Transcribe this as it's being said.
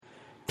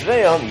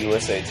Today on the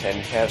USA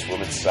 10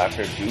 women's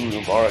soccer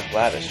guru Mara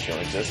Gladys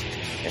joins us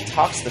and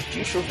talks the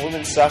future of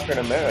women's soccer in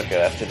America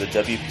after the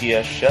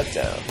WPS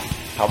shutdown.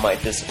 How might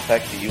this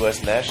affect the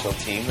U.S. national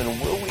team,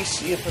 and will we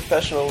see a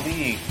professional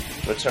league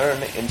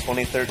return in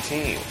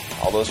 2013?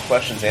 All those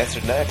questions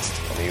answered next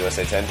on the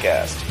USA 10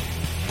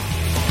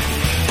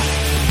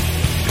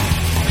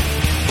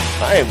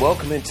 Hi, and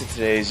welcome into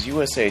today's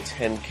USA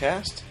 10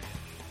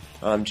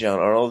 I'm John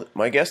Arnold.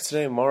 My guest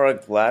today, Mara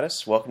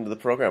Gladys. Welcome to the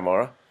program,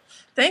 Mara.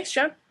 Thanks,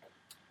 John.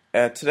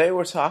 Today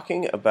we're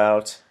talking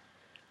about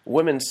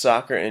women's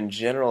soccer in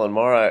general, and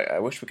Mara, I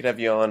wish we could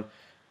have you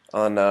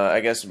on I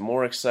guess,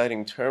 more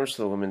exciting terms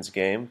for the women's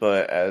game,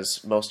 but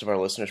as most of our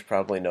listeners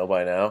probably know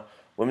by now,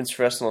 women's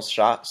professional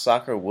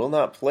soccer will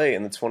not play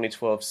in the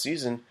 2012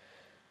 season.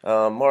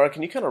 Mara,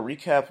 can you kind of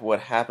recap what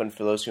happened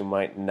for those who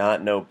might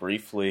not know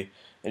briefly,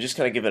 and just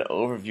kind of give an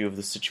overview of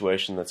the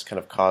situation that's kind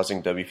of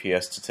causing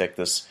WPS to take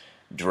this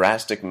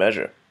drastic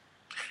measure?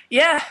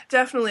 Yeah,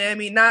 definitely. I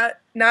mean,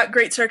 not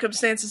great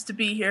circumstances to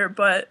be here,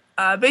 but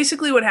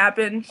basically what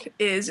happened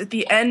is at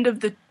the end of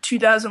the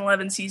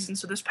 2011 season,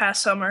 so this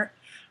past summer,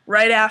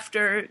 right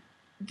after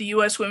the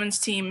U.S. women's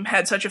team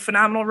had such a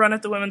phenomenal run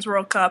at the Women's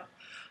World Cup,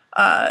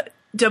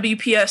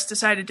 WPS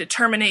decided to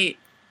terminate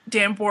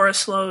Dan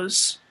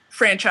Borislow's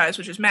franchise,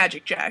 which is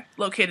Magic Jack,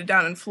 located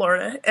down in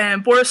Florida.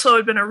 And Borislow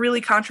had been a really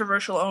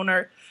controversial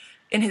owner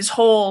in his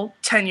whole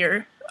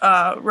tenure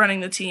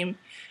running the team.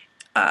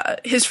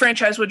 His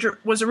franchise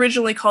was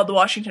originally called the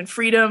Washington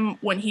Freedom.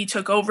 When he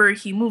took over,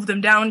 he moved them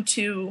down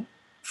to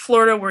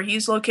Florida, where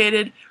he's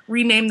located,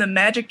 renamed them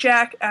Magic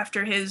Jack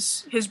after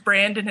his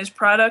brand and his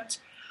product.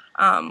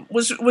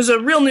 Was a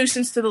real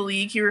nuisance to the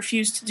league. He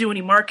refused to do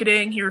any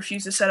marketing. He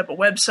refused to set up a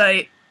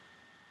website.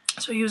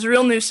 So he was a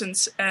real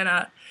nuisance, and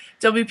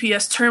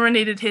WPS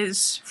terminated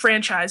his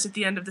franchise at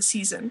the end of the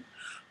season.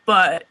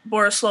 But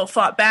Borislow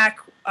fought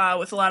back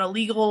with a lot of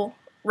legal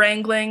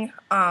wrangling,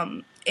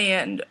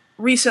 and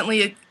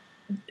recently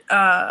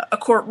a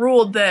court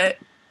ruled that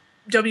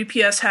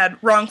WPS had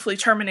wrongfully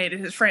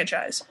terminated his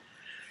franchise.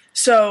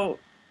 So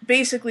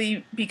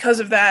basically, because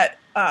of that,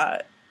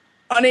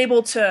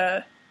 unable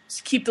to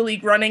keep the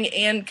league running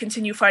and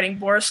continue fighting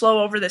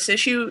Borislow over this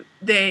issue,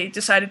 they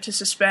decided to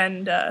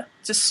suspend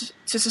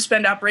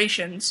suspend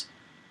operations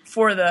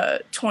for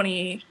the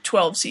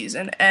 2012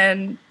 season.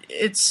 And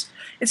it's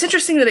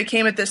interesting that it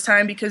came at this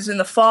time, because in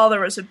the fall there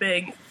was a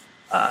big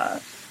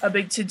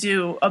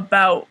to-do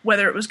about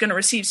whether it was going to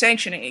receive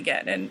sanctioning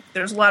again. And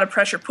there's a lot of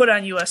pressure put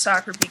on U.S.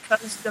 soccer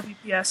because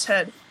WPS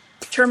had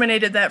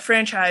terminated that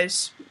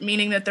franchise,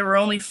 meaning that there were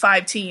only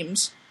 5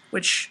 teams,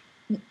 which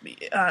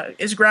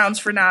is grounds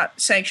for not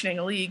sanctioning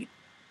a league.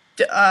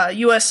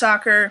 U.S.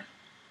 soccer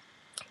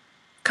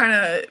kind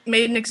of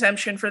made an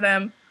exemption for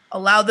them,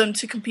 allowed them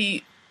to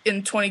compete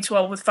in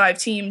 2012 with 5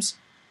 teams,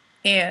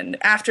 and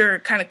after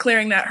kind of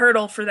clearing that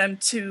hurdle, for them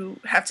to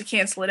have to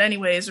cancel it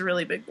anyway is a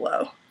really big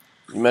blow.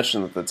 You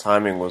mentioned that the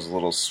timing was a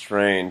little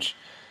strange.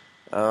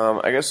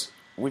 I guess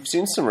we've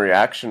seen some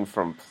reaction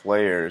from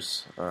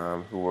players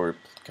who were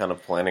kind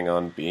of planning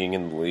on being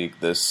in the league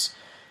this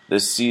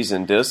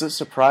season. Does it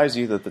surprise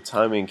you that the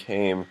timing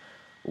came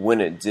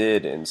when it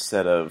did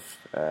instead of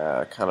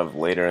kind of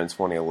later in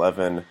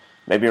 2011,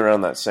 maybe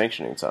around that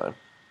sanctioning time?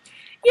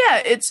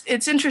 Yeah,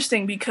 it's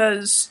interesting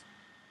because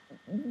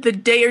the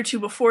day or two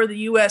before, the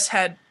U.S.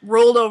 had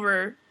rolled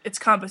over its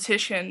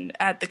competition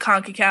at the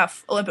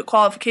CONCACAF Olympic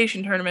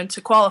qualification tournament to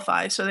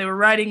qualify. So they were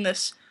riding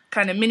this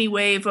kind of mini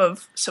wave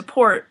of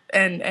support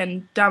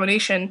and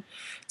domination.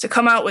 To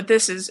come out with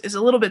this is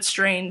a little bit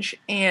strange.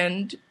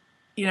 And,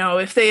 you know,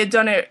 if they had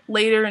done it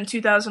later in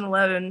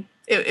 2011,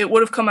 it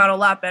would have come out a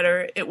lot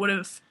better. It would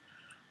have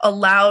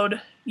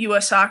allowed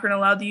U.S. soccer and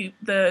allowed the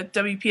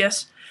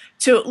WPS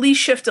to at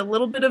least shift a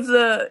little bit of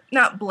the,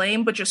 not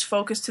blame, but just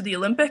focus to the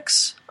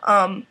Olympics.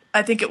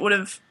 I think it would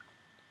have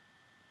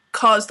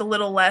caused a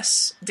little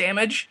less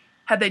damage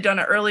had they done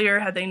it earlier,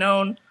 had they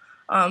known.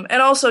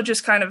 And also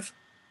just kind of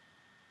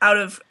out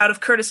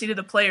of courtesy to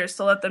the players,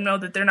 to let them know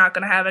that they're not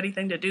going to have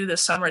anything to do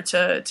this summer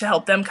to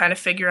help them kind of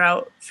figure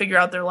out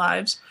their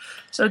lives.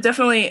 So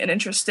definitely an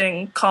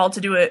interesting call to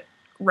do it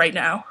right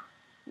now.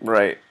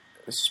 Right.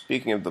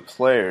 Speaking of the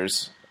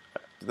players,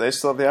 do they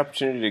still have the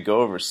opportunity to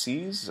go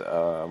overseas?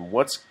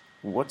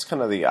 What's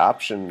kind of the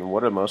option?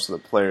 What are most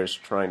of the players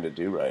trying to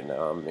do right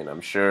now? I mean,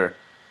 I'm sure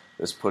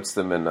this puts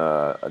them in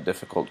a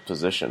difficult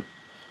position.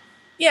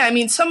 Yeah, I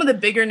mean, some of the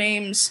bigger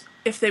names,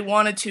 if they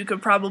wanted to,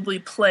 could probably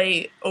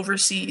play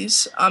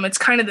overseas. It's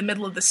kind of the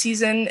middle of the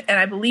season, and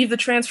I believe the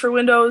transfer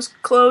window is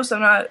closed.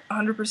 I'm not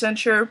 100%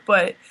 sure,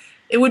 but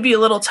it would be a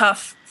little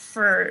tough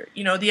for,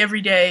 you know, the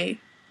everyday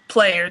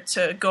player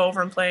to go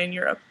over and play in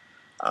Europe.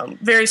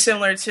 Very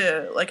similar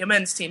to like a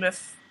men's team.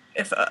 If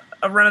a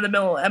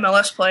run-of-the-mill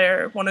MLS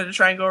player wanted to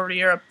try and go over to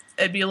Europe,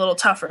 it'd be a little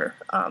tougher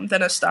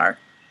than a star.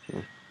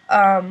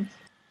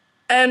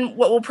 And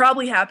what will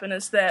probably happen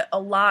is that a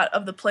lot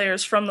of the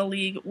players from the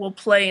league will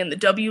play in the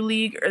W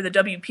League or the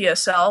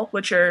WPSL,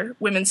 which are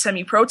women's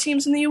semi-pro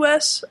teams in the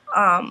U.S.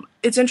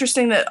 It's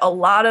interesting that a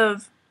lot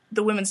of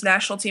the women's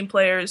national team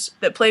players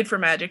that played for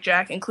Magic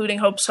Jack, including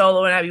Hope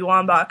Solo and Abby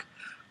Wambach,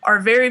 are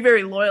very,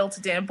 very loyal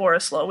to Dan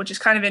Borislow, which is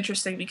kind of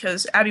interesting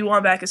because Abby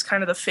Wambach is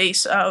kind of the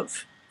face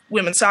of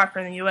women's soccer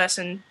in the U.S.,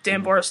 and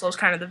Dan Borislow is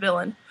kind of the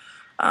villain.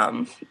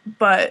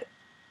 But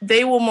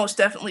they will most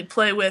definitely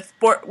play with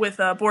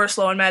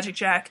Borislow and Magic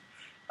Jack,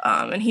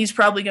 and he's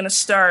probably going to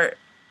start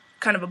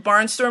kind of a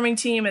barnstorming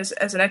team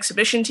as an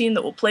exhibition team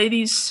that will play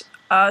these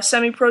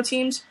semi-pro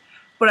teams.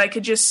 But I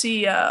could just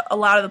see a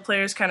lot of the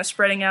players kind of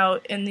spreading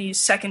out in these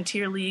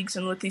second-tier leagues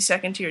and with these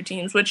second-tier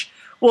teams, which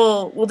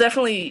will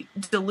definitely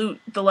dilute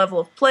the level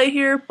of play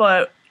here.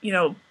 But,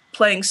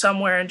 playing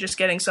somewhere and just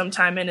getting some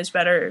time in is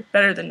better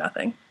than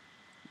nothing.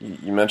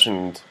 You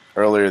mentioned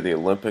earlier the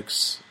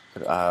Olympics,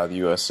 the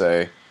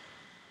USA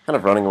kind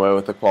of running away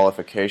with the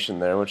qualification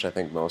there, which I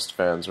think most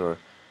fans were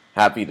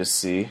happy to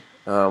see.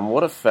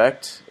 What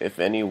effect, if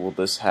any, will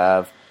this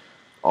have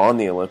on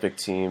the Olympic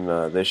team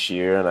this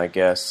year? And I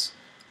guess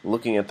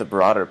looking at the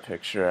broader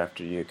picture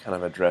after you kind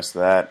of address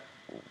that,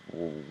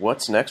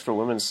 what's next for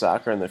women's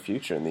soccer in the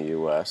future in the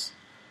U.S.?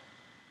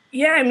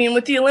 Yeah, I mean,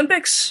 with the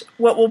Olympics,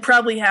 what will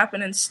probably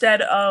happen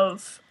instead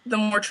of the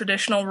more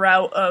traditional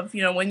route of,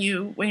 when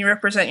you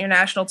represent your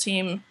national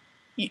team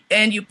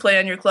and you play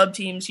on your club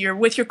teams, you're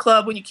with your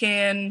club when you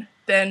can,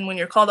 then when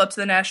you're called up to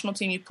the national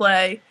team, you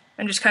play,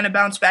 and just kind of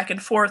bounce back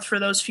and forth for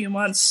those few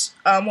months.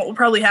 What will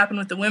probably happen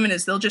with the women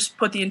is they'll just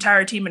put the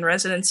entire team in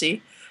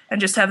residency and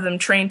just have them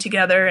train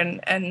together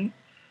and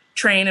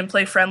train and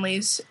play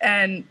friendlies.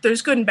 And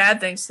there's good and bad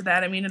things to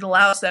that. I mean, it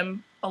allows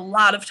them a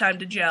lot of time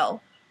to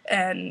gel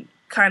and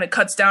kind of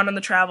cuts down on the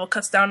travel,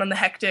 cuts down on the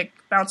hectic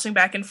bouncing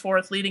back and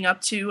forth leading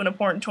up to an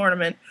important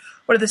tournament.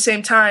 But at the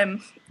same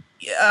time,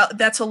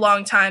 that's a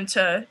long time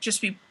to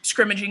just be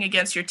scrimmaging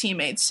against your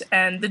teammates.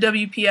 And the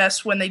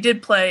WPS, when they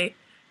did play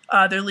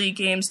their league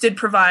games, did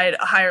provide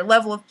a higher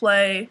level of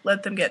play,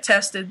 let them get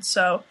tested.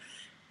 So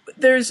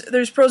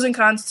there's pros and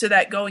cons to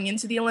that going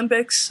into the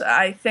Olympics.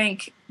 I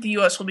think the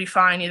U.S. will be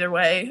fine either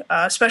way,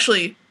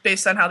 especially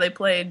based on how they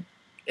played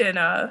in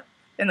the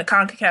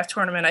CONCACAF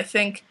tournament. I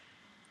think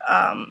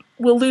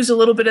we'll lose a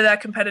little bit of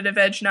that competitive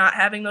edge not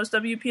having those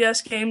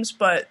WPS games,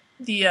 but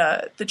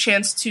the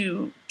chance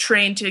to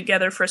train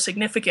together for a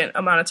significant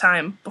amount of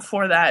time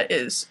before that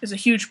is a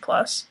huge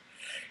plus.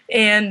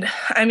 And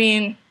I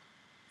mean,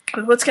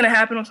 what's going to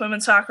happen with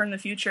women's soccer in the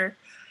future?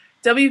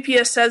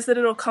 WPS says that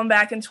it'll come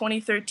back in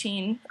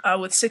 2013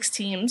 with 6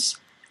 teams.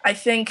 I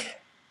think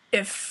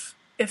if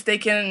they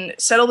can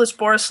settle this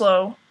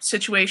Borislow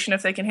situation,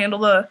 if they can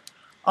handle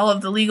all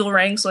of the legal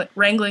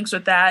wranglings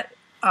with that,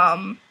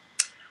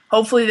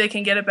 hopefully they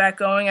can get it back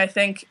going. I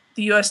think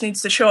the U.S.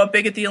 needs to show up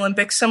big at the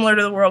Olympics, similar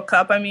to the World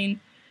Cup. I mean,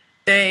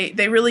 they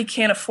really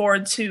can't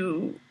afford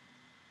to,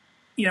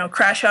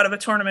 crash out of a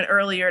tournament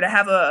early or to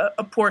have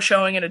a poor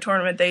showing in a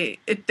tournament. They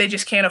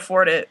just can't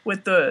afford it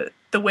with the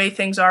way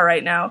things are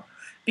right now,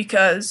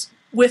 because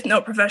with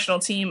no professional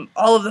team,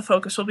 all of the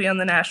focus will be on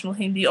the national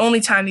team. The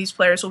only time these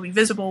players will be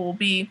visible will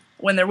be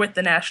when they're with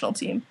the national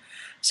team.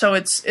 So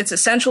it's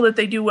essential that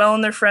they do well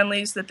in their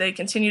friendlies, that they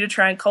continue to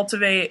try and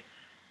cultivate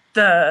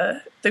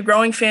the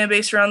growing fan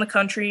base around the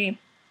country,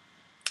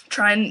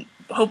 try and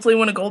hopefully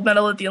win a gold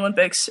medal at the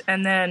Olympics,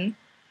 and then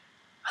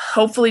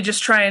hopefully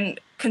just try and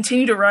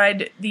continue to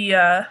ride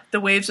the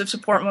waves of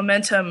support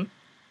momentum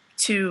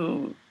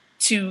to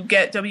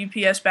get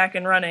WPS back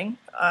and running.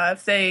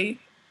 If they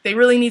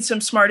really need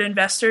some smart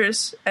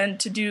investors and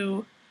to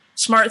do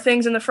smart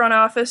things in the front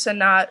office and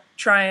not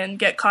try and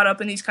get caught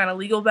up in these kind of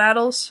legal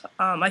battles.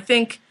 I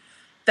think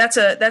that's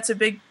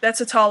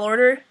a tall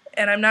order,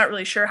 and I'm not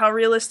really sure how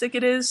realistic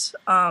it is.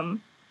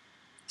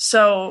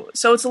 So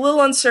it's a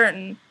little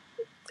uncertain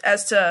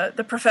as to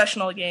the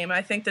professional game.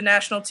 I think the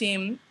national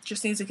team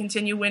just needs to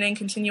continue winning,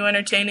 continue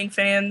entertaining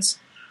fans.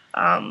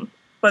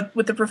 But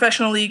with the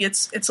professional league,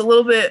 it's a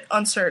little bit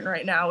uncertain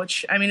right now,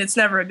 which, I mean, it's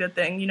never a good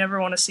thing. You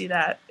never want to see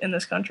that in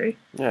this country.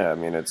 Yeah, I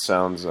mean, it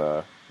sounds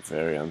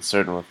very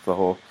uncertain with the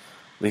whole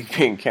league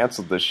being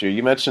canceled this year.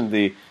 You mentioned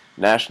the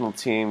national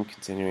team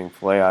continuing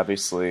play,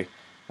 obviously,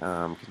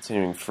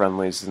 continuing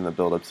friendlies in the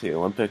build-up to the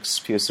Olympics.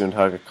 Pia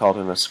Sundhage called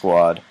in a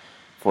squad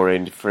for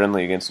a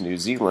friendly against New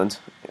Zealand.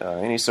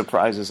 Any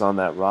surprises on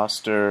that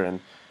roster,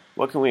 and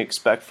what can we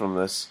expect from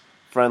this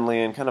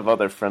friendly and kind of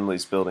other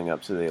friendlies building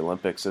up to the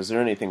Olympics? Is there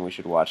anything we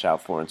should watch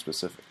out for in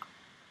specific?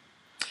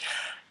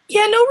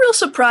 Yeah, no real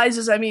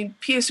surprises. I mean,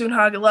 Pia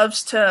Sundhage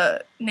loves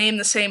to name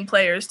the same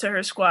players to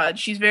her squad.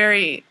 She's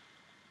very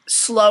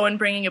slow in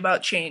bringing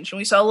about change, and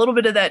we saw a little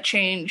bit of that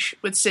change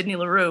with Sydney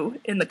Leroux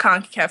in the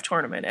CONCACAF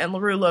tournament, and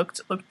Leroux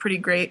looked pretty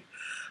great.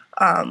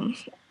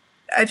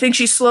 I think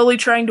she's slowly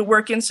trying to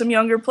work in some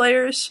younger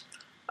players,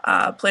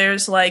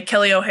 players like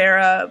Kelly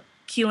O'Hara,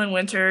 Keelan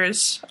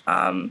Winters,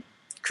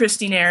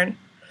 Christine Aaron.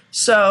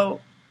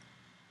 So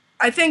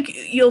I think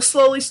you'll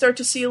slowly start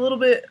to see a little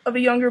bit of a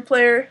younger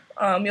player.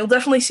 You'll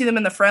definitely see them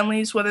in the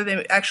friendlies. Whether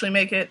they actually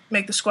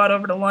make the squad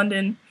over to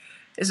London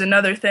is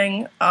another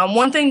thing.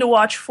 One thing to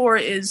watch for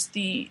is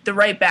the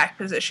right back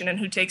position and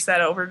who takes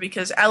that over,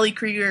 because Ali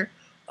Krieger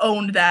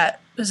owned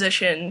that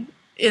position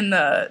in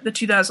the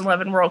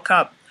 2011 World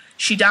Cup.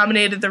 She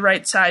dominated the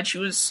right side. She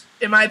was,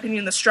 in my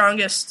opinion, the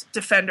strongest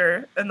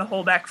defender in the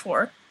whole back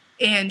four.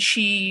 And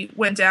she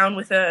went down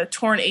with a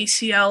torn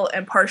ACL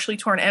and partially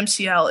torn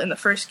MCL in the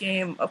first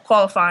game of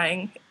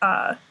qualifying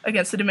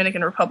against the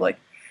Dominican Republic.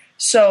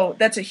 So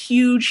that's a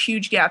huge,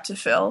 huge gap to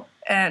fill.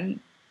 And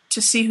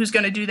to see who's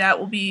going to do that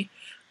will be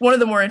one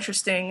of the more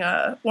interesting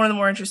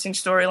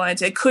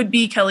storylines. It could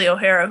be Kelly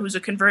O'Hara, who's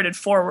a converted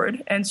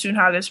forward, and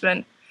Sunaga has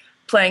been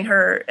playing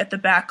her at the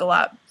back a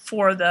lot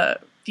for the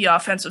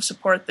offensive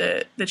support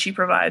that she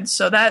provides.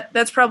 So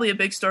that's probably a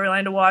big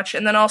storyline to watch.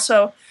 And then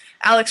also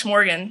Alex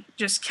Morgan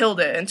just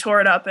killed it and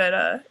tore it up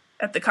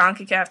at the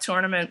CONCACAF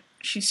tournament.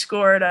 She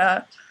scored,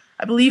 I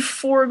believe,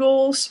 4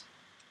 goals,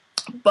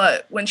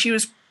 but when she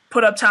was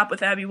put up top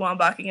with Abby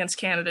Wambach against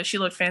Canada, she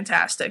looked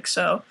fantastic.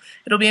 So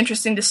it'll be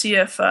interesting to see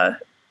if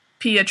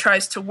Pia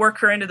tries to work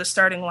her into the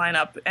starting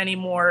lineup any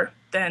more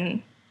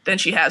than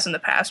she has in the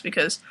past,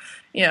 because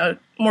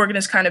Morgan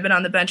has kind of been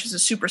on the bench as a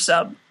super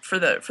sub for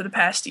the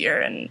past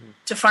year, and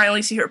to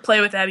finally see her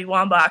play with Abby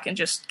Wambach and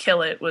just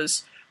kill it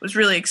was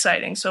really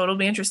exciting. So it'll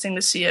be interesting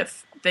to see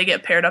if they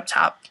get paired up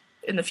top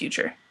in the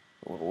future.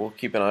 We'll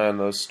keep an eye on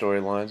those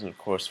storylines, and of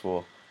course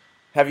we'll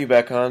have you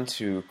back on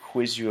to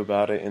quiz you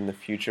about it in the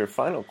future.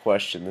 Final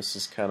question. This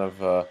is kind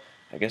of,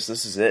 I guess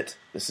this is it.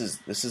 This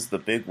is the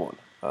big one.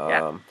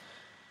 Yeah.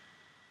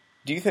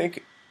 Do you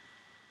think,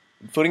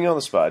 putting you on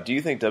the spot, do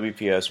you think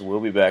WPS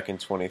will be back in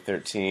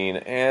 2013?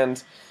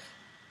 And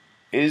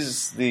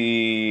is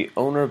the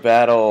owner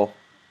battle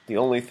the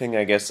only thing,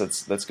 I guess,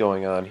 that's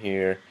going on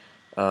here?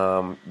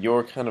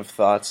 Your kind of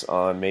thoughts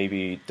on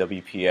maybe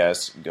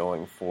WPS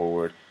going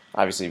forward?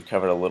 Obviously, you've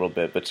covered a little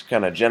bit, but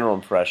kind of general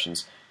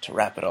impressions to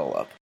wrap it all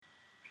up.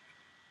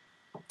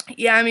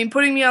 Yeah, I mean,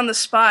 putting me on the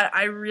spot,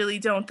 I really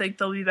don't think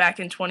they'll be back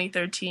in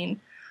 2013.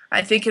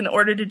 I think in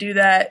order to do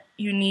that,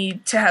 you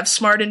need to have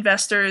smart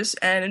investors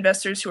and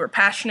investors who are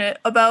passionate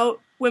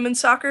about women's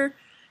soccer.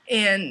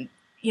 And,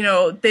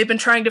 they've been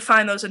trying to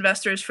find those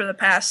investors for the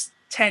past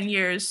 10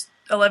 years,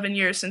 11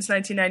 years since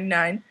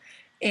 1999,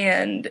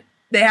 and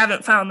they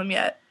haven't found them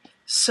yet.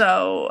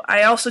 So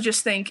I also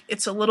just think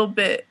it's a little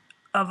bit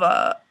of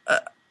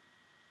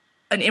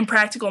an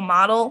impractical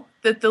model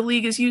that the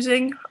league is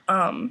using.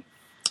 And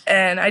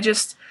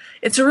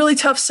it's a really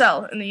tough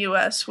sell in the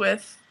U.S.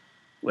 with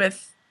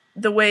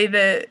the way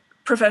that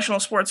professional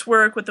sports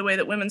work, with the way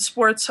that women's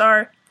sports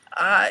are.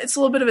 It's a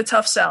little bit of a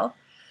tough sell.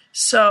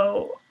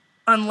 So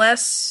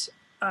unless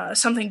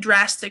something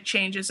drastic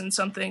changes and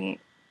something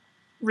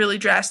really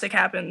drastic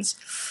happens,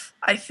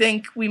 I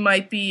think we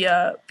might be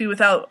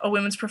without a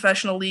women's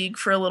professional league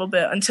for a little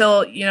bit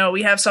until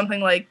we have something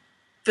like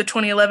the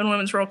 2011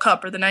 Women's World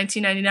Cup or the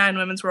 1999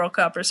 Women's World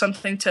Cup or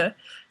something to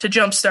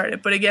jumpstart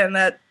it. But again,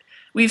 that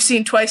we've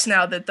seen twice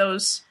now that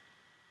those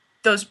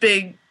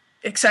big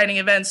exciting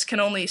events can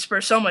only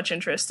spur so much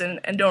interest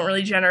and don't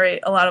really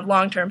generate a lot of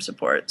long-term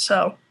support.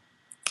 So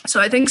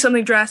I think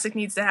something drastic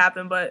needs to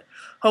happen, but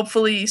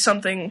hopefully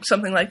something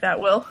like that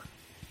will.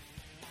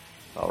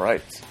 All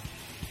right.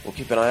 We'll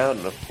keep an eye out,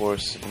 and of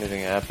course, if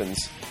anything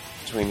happens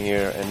between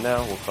here and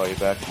now, we'll call you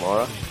back,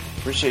 Mara.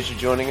 Appreciate you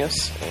joining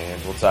us,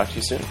 and we'll talk to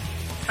you soon.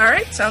 All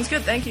right. Sounds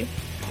good. Thank you.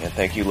 And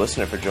thank you,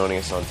 listener, for joining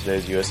us on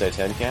today's USA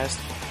 10 Cast.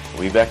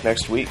 We'll be back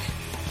next week.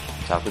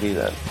 Talk with you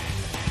then.